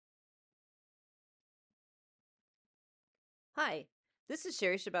Hi, this is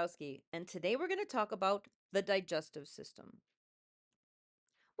Sherry Shabowski, and today we're going to talk about the digestive system.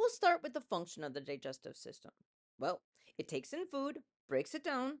 We'll start with the function of the digestive system. Well, it takes in food, breaks it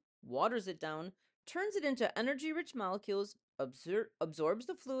down, waters it down, turns it into energy rich molecules, absorbs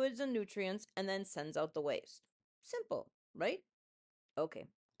the fluids and nutrients, and then sends out the waste. Simple, right? Okay,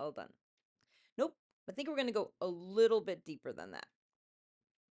 all done. Nope, I think we're going to go a little bit deeper than that.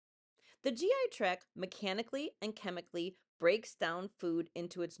 The GI tract mechanically and chemically breaks down food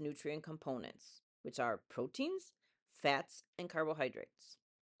into its nutrient components, which are proteins, fats, and carbohydrates.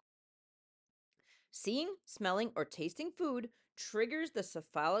 Seeing, smelling, or tasting food triggers the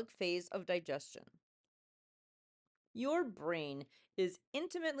cephalic phase of digestion. Your brain is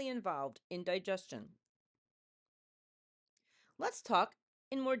intimately involved in digestion. Let's talk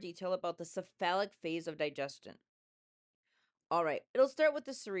in more detail about the cephalic phase of digestion. All right, it'll start with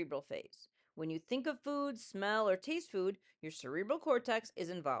the cerebral phase. When you think of food, smell, or taste food, your cerebral cortex is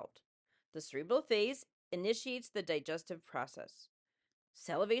involved. The cerebral phase initiates the digestive process.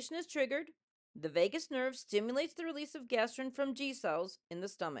 Salivation is triggered. The vagus nerve stimulates the release of gastrin from G cells in the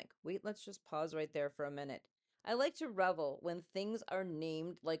stomach. Wait, let's just pause right there for a minute. I like to revel when things are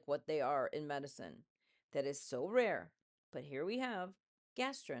named like what they are in medicine. That is so rare. But here we have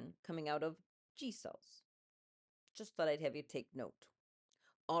gastrin coming out of G cells. Just thought I'd have you take note.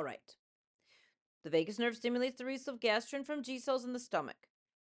 All right. The vagus nerve stimulates the release of gastrin from G cells in the stomach.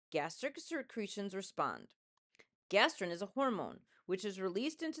 Gastric secretions respond. Gastrin is a hormone which is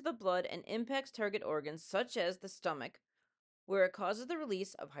released into the blood and impacts target organs such as the stomach, where it causes the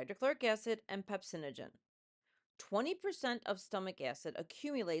release of hydrochloric acid and pepsinogen. 20% of stomach acid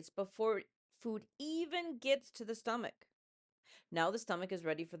accumulates before food even gets to the stomach. Now the stomach is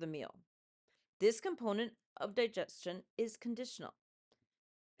ready for the meal. This component of digestion is conditional.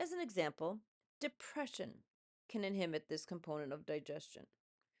 As an example, depression can inhibit this component of digestion.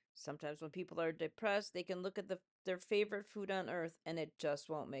 Sometimes when people are depressed, they can look at their favorite food on earth and it just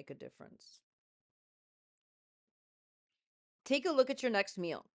won't make a difference. Take a look at your next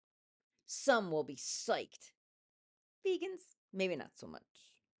meal. Some will be psyched. Vegans, maybe not so much.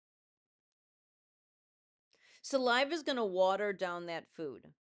 Saliva is going to water down that food.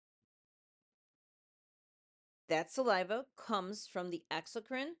 That saliva comes from the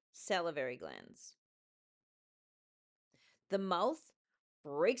exocrine salivary glands. The mouth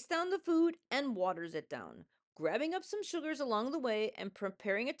breaks down the food and waters it down, grabbing up some sugars along the way and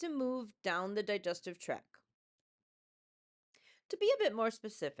preparing it to move down the digestive tract. To be a bit more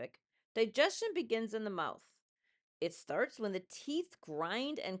specific, digestion begins in the mouth. It starts when the teeth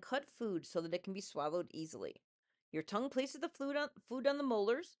grind and cut food so that it can be swallowed easily. Your tongue places the food on the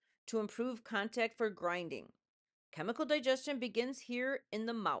molars to improve contact for grinding. Chemical digestion begins here in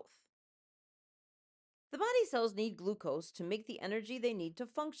the mouth. The body cells need glucose to make the energy they need to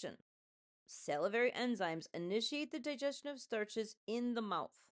function. Salivary enzymes initiate the digestion of starches in the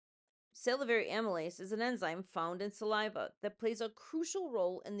mouth. Salivary amylase is an enzyme found in saliva that plays a crucial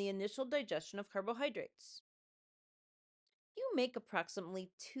role in the initial digestion of carbohydrates. You make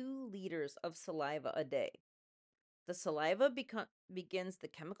approximately 2 liters of saliva a day. The saliva begins the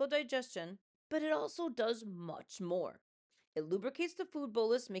chemical digestion, but it also does much more. It lubricates the food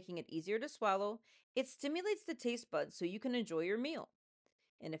bolus, making it easier to swallow. It stimulates the taste buds so you can enjoy your meal.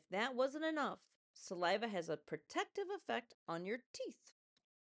 And if that wasn't enough, saliva has a protective effect on your teeth.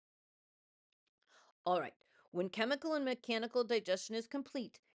 All right, when chemical and mechanical digestion is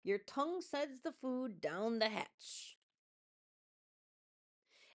complete, your tongue sends the food down the hatch.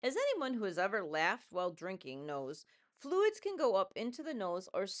 As anyone who has ever laughed while drinking knows, fluids can go up into the nose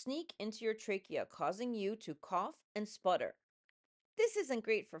or sneak into your trachea, causing you to cough and sputter. This isn't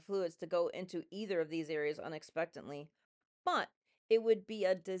great for fluids to go into either of these areas unexpectedly, but it would be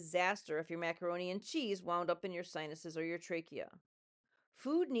a disaster if your macaroni and cheese wound up in your sinuses or your trachea.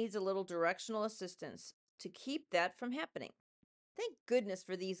 Food needs a little directional assistance to keep that from happening. Thank goodness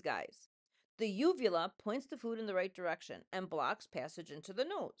for these guys. The uvula points the food in the right direction and blocks passage into the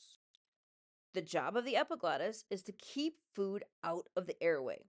nose. The job of the epiglottis is to keep food out of the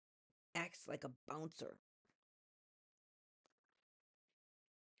airway. Acts like a bouncer.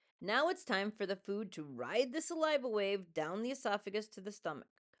 Now it's time for the food to ride the saliva wave down the esophagus to the stomach,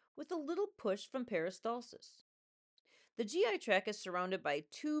 with a little push from peristalsis. The GI tract is surrounded by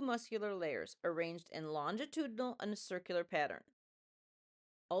 2 muscular layers arranged in longitudinal and circular pattern.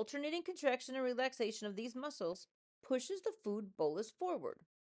 Alternating contraction and relaxation of these muscles pushes the food bolus forward.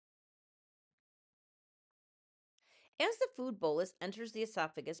 As the food bolus enters the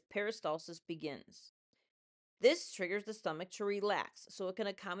esophagus, peristalsis begins. This triggers the stomach to relax so it can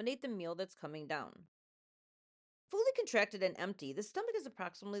accommodate the meal that's coming down. Fully contracted and empty, the stomach is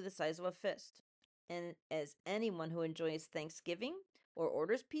approximately the size of a fist. And as anyone who enjoys Thanksgiving or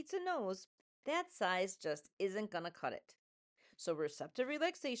orders pizza knows, that size just isn't going to cut it. So, receptive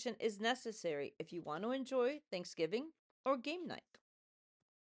relaxation is necessary if you want to enjoy Thanksgiving or game night.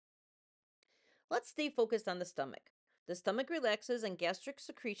 Let's stay focused on the stomach. The stomach relaxes and gastric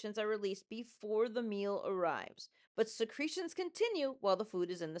secretions are released before the meal arrives, but secretions continue while the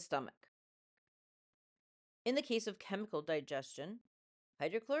food is in the stomach. In the case of chemical digestion,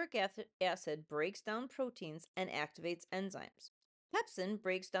 hydrochloric acid breaks down proteins and activates enzymes. Pepsin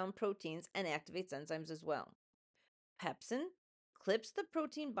breaks down proteins and activates enzymes as well. Pepsin clips the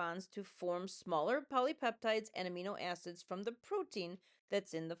protein bonds to form smaller polypeptides and amino acids from the protein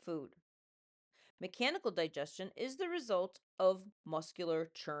that's in the food. Mechanical digestion is the result of muscular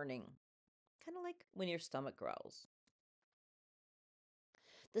churning, kind of like when your stomach growls.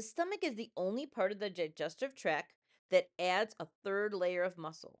 The stomach is the only part of the digestive tract that adds a third layer of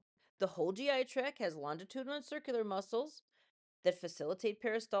muscle. The whole GI tract has longitudinal and circular muscles that facilitate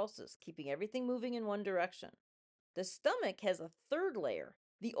peristalsis, keeping everything moving in one direction. The stomach has a third layer,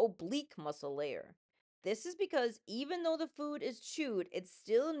 the oblique muscle layer. This is because even though the food is chewed, it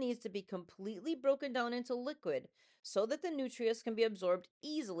still needs to be completely broken down into liquid so that the nutrients can be absorbed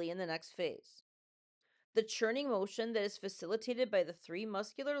easily in the next phase. The churning motion that is facilitated by the three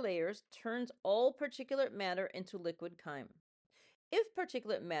muscular layers turns all particulate matter into liquid chyme. If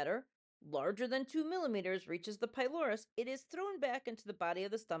particulate matter larger than 2 millimeters reaches the pylorus, it is thrown back into the body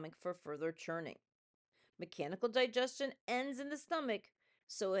of the stomach for further churning. Mechanical digestion ends in the stomach,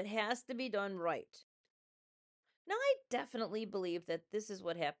 so it has to be done right. Now, I definitely believe that this is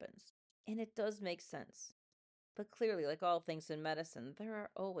what happens, and it does make sense. But clearly, like all things in medicine, there are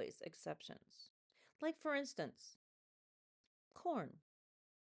always exceptions. Like, for instance, corn.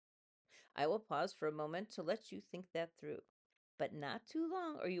 I will pause for a moment to let you think that through, but not too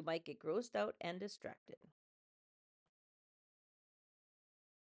long, or you might get grossed out and distracted.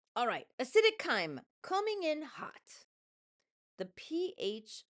 All right, acidic chyme coming in hot. The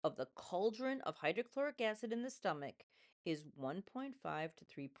pH of the cauldron of hydrochloric acid in the stomach is 1.5 to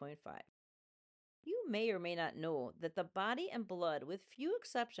 3.5. You may or may not know that the body and blood, with few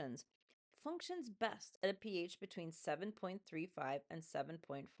exceptions, functions best at a pH between 7.35 and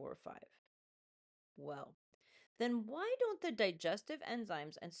 7.45. Well, then why don't the digestive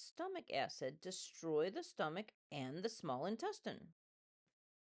enzymes and stomach acid destroy the stomach and the small intestine?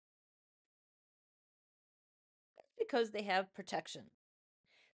 Because they have protection.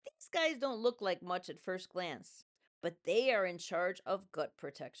 These guys don't look like much at first glance, but they are in charge of gut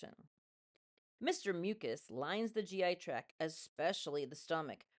protection. Mr. Mucus lines the GI tract, especially the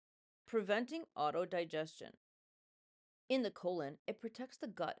stomach, preventing autodigestion. In the colon, it protects the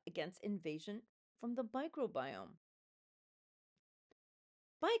gut against invasion from the microbiome.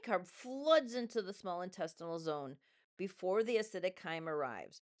 Bicarb floods into the small intestinal zone before the acidic chyme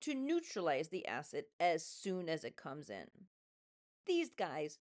arrives to neutralize the acid as soon as it comes in. These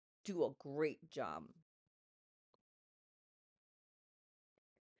guys do a great job.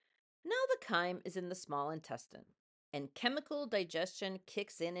 Now the chyme is in the small intestine, and chemical digestion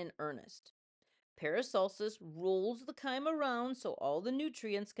kicks in earnest. Paracelsus rolls the chyme around so all the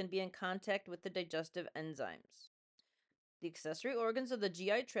nutrients can be in contact with the digestive enzymes. The accessory organs of the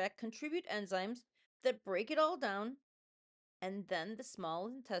GI tract contribute enzymes that break it all down, and then the small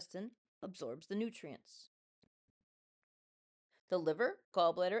intestine absorbs the nutrients. The liver,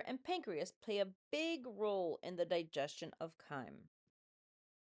 gallbladder, and pancreas play a big role in the digestion of chyme.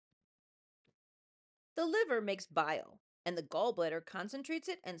 The liver makes bile, and the gallbladder concentrates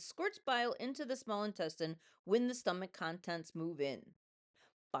it and squirts bile into the small intestine when the stomach contents move in.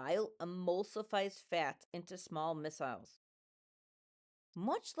 Bile emulsifies fat into small micelles,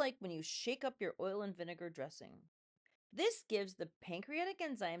 much like when you shake up your oil and vinegar dressing. This gives the pancreatic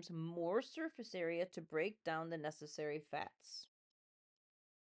enzymes more surface area to break down the necessary fats.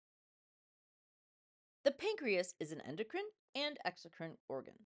 The pancreas is an endocrine and exocrine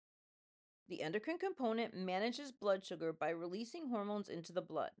organ. The endocrine component manages blood sugar by releasing hormones into the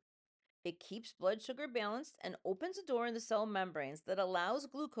blood. It keeps blood sugar balanced and opens a door in the cell membranes that allows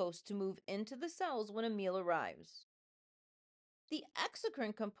glucose to move into the cells when a meal arrives. The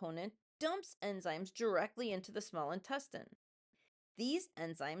exocrine component dumps enzymes directly into the small intestine. These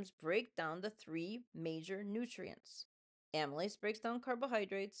enzymes break down the three major nutrients. Amylase breaks down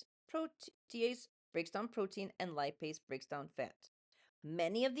carbohydrates, protease breaks down protein, and lipase breaks down fat.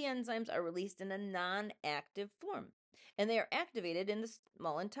 Many of the enzymes are released in a non active form, and they are activated in the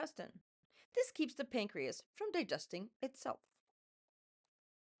small intestine. This keeps the pancreas from digesting itself.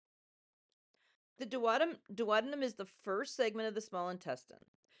 The duodenum is the first segment of the small intestine.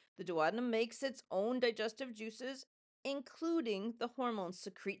 The duodenum makes its own digestive juices, including the hormones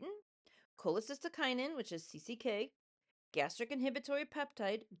secretin, cholecystokinin, which is CCK, gastric inhibitory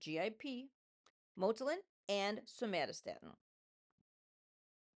peptide, GIP, motilin, and somatostatin.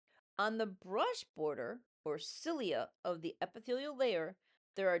 On the brush border, or cilia, of the epithelial layer,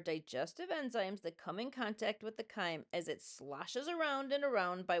 there are digestive enzymes that come in contact with the chyme as it sloshes around and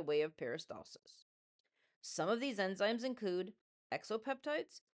around by way of peristalsis. Some of these enzymes include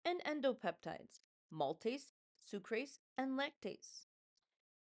exopeptides and endopeptides, maltase, sucrase, and lactase.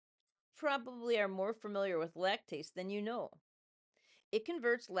 Probably are more familiar with lactase than you know. It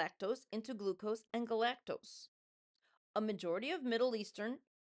converts lactose into glucose and galactose. A majority of Middle Eastern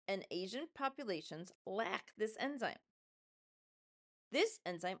and Asian populations lack this enzyme. This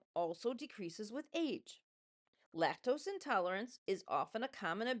enzyme also decreases with age. Lactose intolerance is often a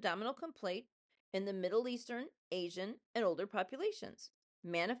common abdominal complaint in the Middle Eastern, Asian, and older populations,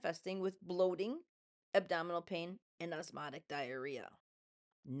 manifesting with bloating, abdominal pain, and osmotic diarrhea.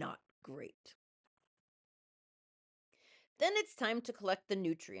 Not great. Then it's time to collect the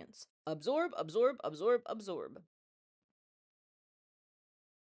nutrients. Absorb, absorb, absorb, absorb.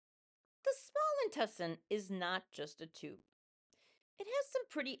 The small intestine is not just a tube. It has some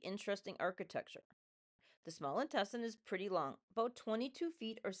pretty interesting architecture. The small intestine is pretty long, about 22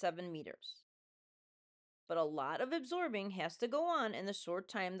 feet or 7 meters. But a lot of absorbing has to go on in the short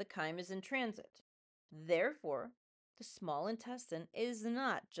time the chyme is in transit. Therefore, the small intestine is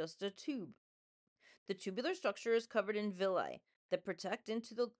not just a tube. The tubular structure is covered in villi that project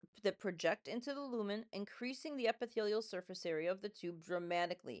into the lumen, increasing the epithelial surface area of the tube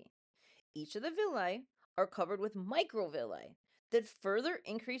dramatically. Each of the villi are covered with microvilli that further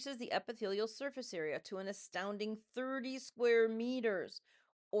increases the epithelial surface area to an astounding 30 square meters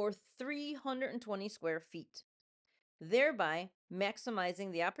or 320 square feet, thereby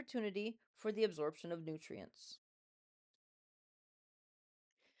maximizing the opportunity for the absorption of nutrients.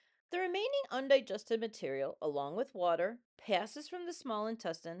 The remaining undigested material, along with water, passes from the small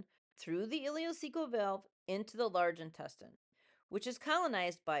intestine through the ileocecal valve into the large intestine, which is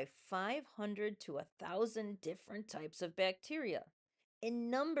colonized by 500 to 1,000 different types of bacteria, in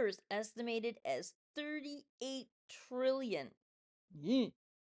numbers estimated as 38 trillion. Yee.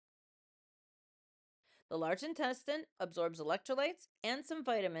 The large intestine absorbs electrolytes and some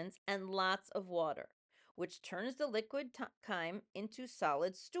vitamins and lots of water, which turns the liquid chyme into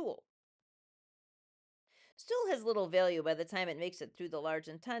solid stool. Stool has little value by the time it makes it through the large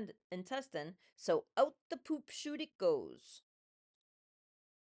intestine, so out the poop chute it goes.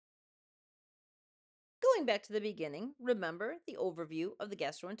 Going back to the beginning, remember the overview of the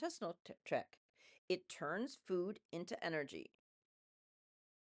gastrointestinal tract. It turns food into energy.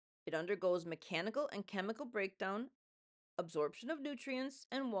 It undergoes mechanical and chemical breakdown, absorption of nutrients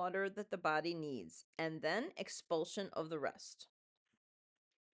and water that the body needs, and then expulsion of the rest.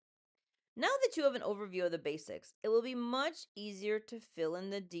 Now that you have an overview of the basics, it will be much easier to fill in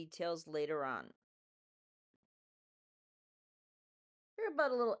the details later on. Here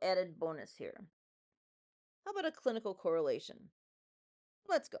about a little added bonus here. How about a clinical correlation?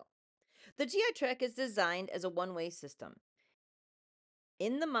 Let's go. The GI tract is designed as a one-way system,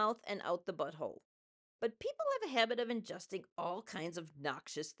 in the mouth and out the butthole. But people have a habit of ingesting all kinds of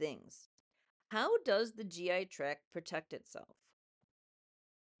noxious things. How does the GI tract protect itself?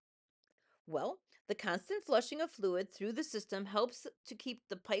 Well, the constant flushing of fluid through the system helps to keep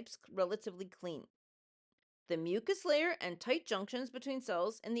the pipes relatively clean. The mucus layer and tight junctions between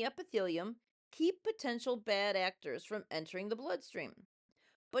cells in the epithelium keep potential bad actors from entering the bloodstream.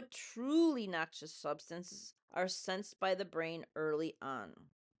 But truly noxious substances are sensed by the brain early on.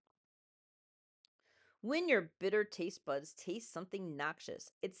 When your bitter taste buds taste something noxious,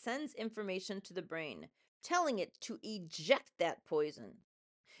 it sends information to the brain, telling it to eject that poison.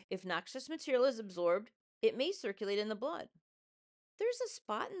 If noxious material is absorbed, it may circulate in the blood. There's a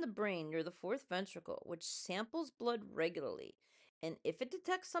spot in the brain near the fourth ventricle which samples blood regularly, and if it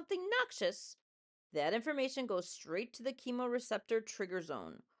detects something noxious, that information goes straight to the chemoreceptor trigger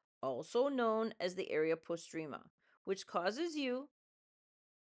zone, also known as the area postrema, which causes you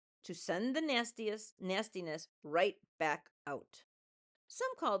to send the nastiness right back out. Some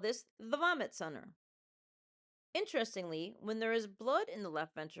call this the vomit center. Interestingly, when there is blood in the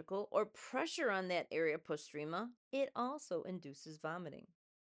left ventricle or pressure on that area postrema, it also induces vomiting.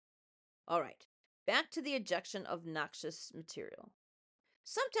 All right, back to the ejection of noxious material.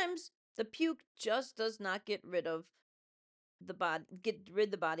 Sometimes the puke just does not get rid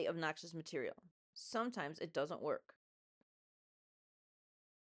the body of noxious material. Sometimes it doesn't work.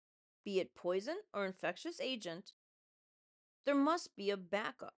 be it poison or infectious agent, there must be a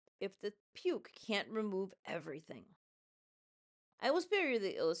backup if the puke can't remove everything. I will spare you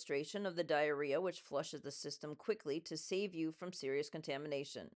the illustration of the diarrhea, which flushes the system quickly to save you from serious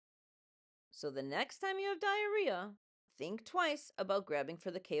contamination. So the next time you have diarrhea, think twice about grabbing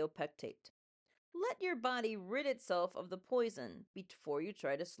for the kaopectate. Let your body rid itself of the poison before you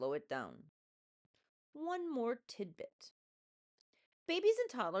try to slow it down. One more tidbit. Babies and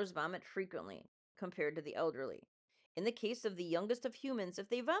toddlers vomit frequently compared to the elderly. In the case of the youngest of humans, if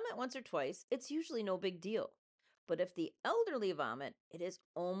they vomit once or twice, it's usually no big deal. But if the elderly vomit, it is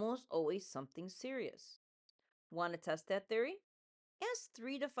almost always something serious. Want to test that theory? Ask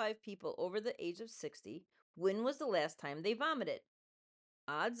 3 to 5 people over the age of 60 when was the last time they vomited.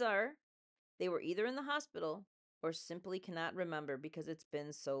 Odds are they were either in the hospital or simply cannot remember because it's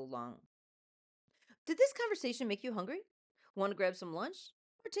been so long. Did this conversation make you hungry? Want to grab some lunch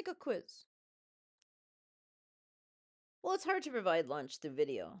or take a quiz? Well, it's hard to provide lunch through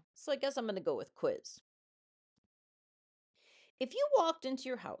video, so I guess I'm going to go with quiz. If you walked into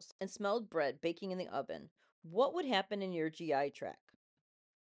your house and smelled bread baking in the oven, what would happen in your GI tract?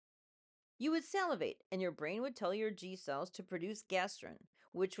 You would salivate, and your brain would tell your G cells to produce gastrin,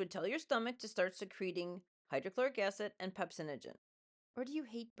 which would tell your stomach to start secreting hydrochloric acid and pepsinogen. Or do you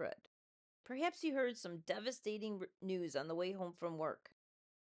hate bread? Perhaps you heard some devastating news on the way home from work.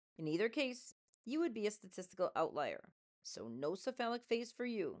 In either case, you would be a statistical outlier, so no cephalic phase for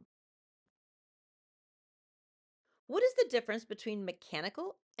you. What is the difference between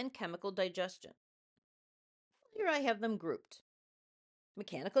mechanical and chemical digestion? Here I have them grouped.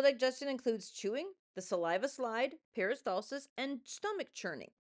 Mechanical digestion includes chewing, the saliva slide, peristalsis, and stomach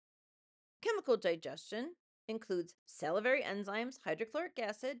churning. Chemical digestion includes salivary enzymes, hydrochloric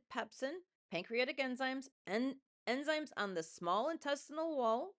acid, pepsin, pancreatic enzymes, and enzymes on the small intestinal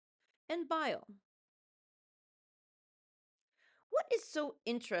wall, and bile. What is so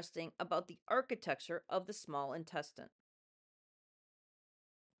interesting about the architecture of the small intestine?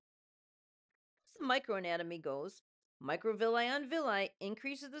 As the microanatomy goes, microvilli on villi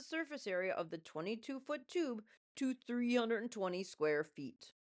increases the surface area of the 22-foot tube to 320 square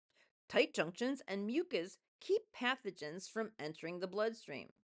feet. Tight junctions and mucus keep pathogens from entering the bloodstream.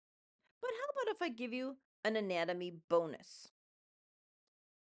 But how about if I give you an anatomy bonus?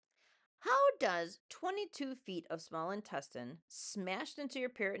 How does 22 feet of small intestine smashed into your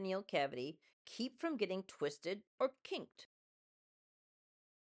peritoneal cavity keep from getting twisted or kinked?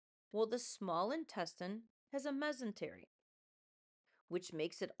 Well, the small intestine has a mesentery, which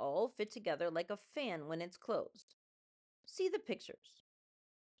makes it all fit together like a fan when it's closed. See the pictures.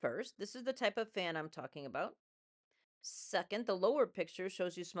 First, this is the type of fan I'm talking about. Second, the lower picture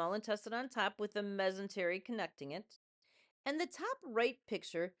shows you small intestine on top with the mesentery connecting it. And the top right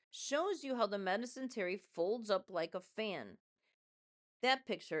picture shows you how the mesentery folds up like a fan. That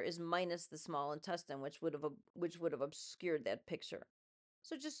picture is minus the small intestine, which would have obscured that picture.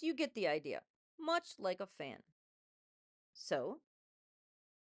 So just you get the idea. Much like a fan. So,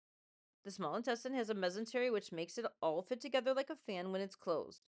 the small intestine has a mesentery which makes it all fit together like a fan when it's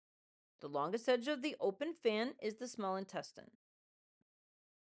closed. The longest edge of the open fan is the small intestine.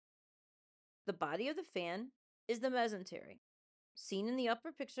 The body of the fan is the mesentery, seen in the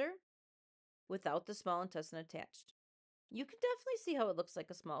upper picture without the small intestine attached. You can definitely see how it looks like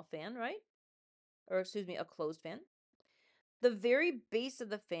a small fan, right? Or excuse me, a closed fan. The very base of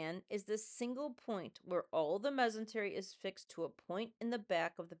the fan is the single point where all the mesentery is fixed to a point in the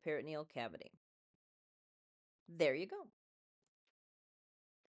back of the peritoneal cavity. There you go.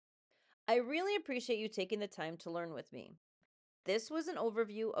 I really appreciate you taking the time to learn with me. This was an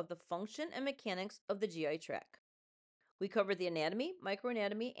overview of the function and mechanics of the GI tract. We covered the anatomy,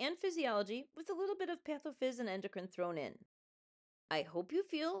 microanatomy, and physiology with a little bit of pathophys and endocrine thrown in. I hope you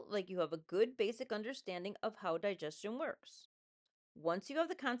feel like you have a good basic understanding of how digestion works. Once you have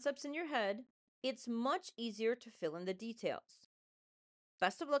the concepts in your head, it's much easier to fill in the details.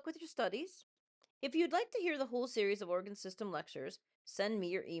 Best of luck with your studies. If you'd like to hear the whole series of organ system lectures, send me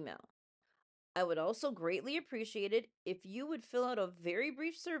your email. I would also greatly appreciate it if you would fill out a very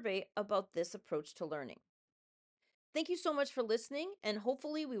brief survey about this approach to learning. Thank you so much for listening, and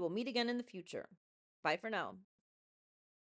hopefully we will meet again in the future. Bye for now.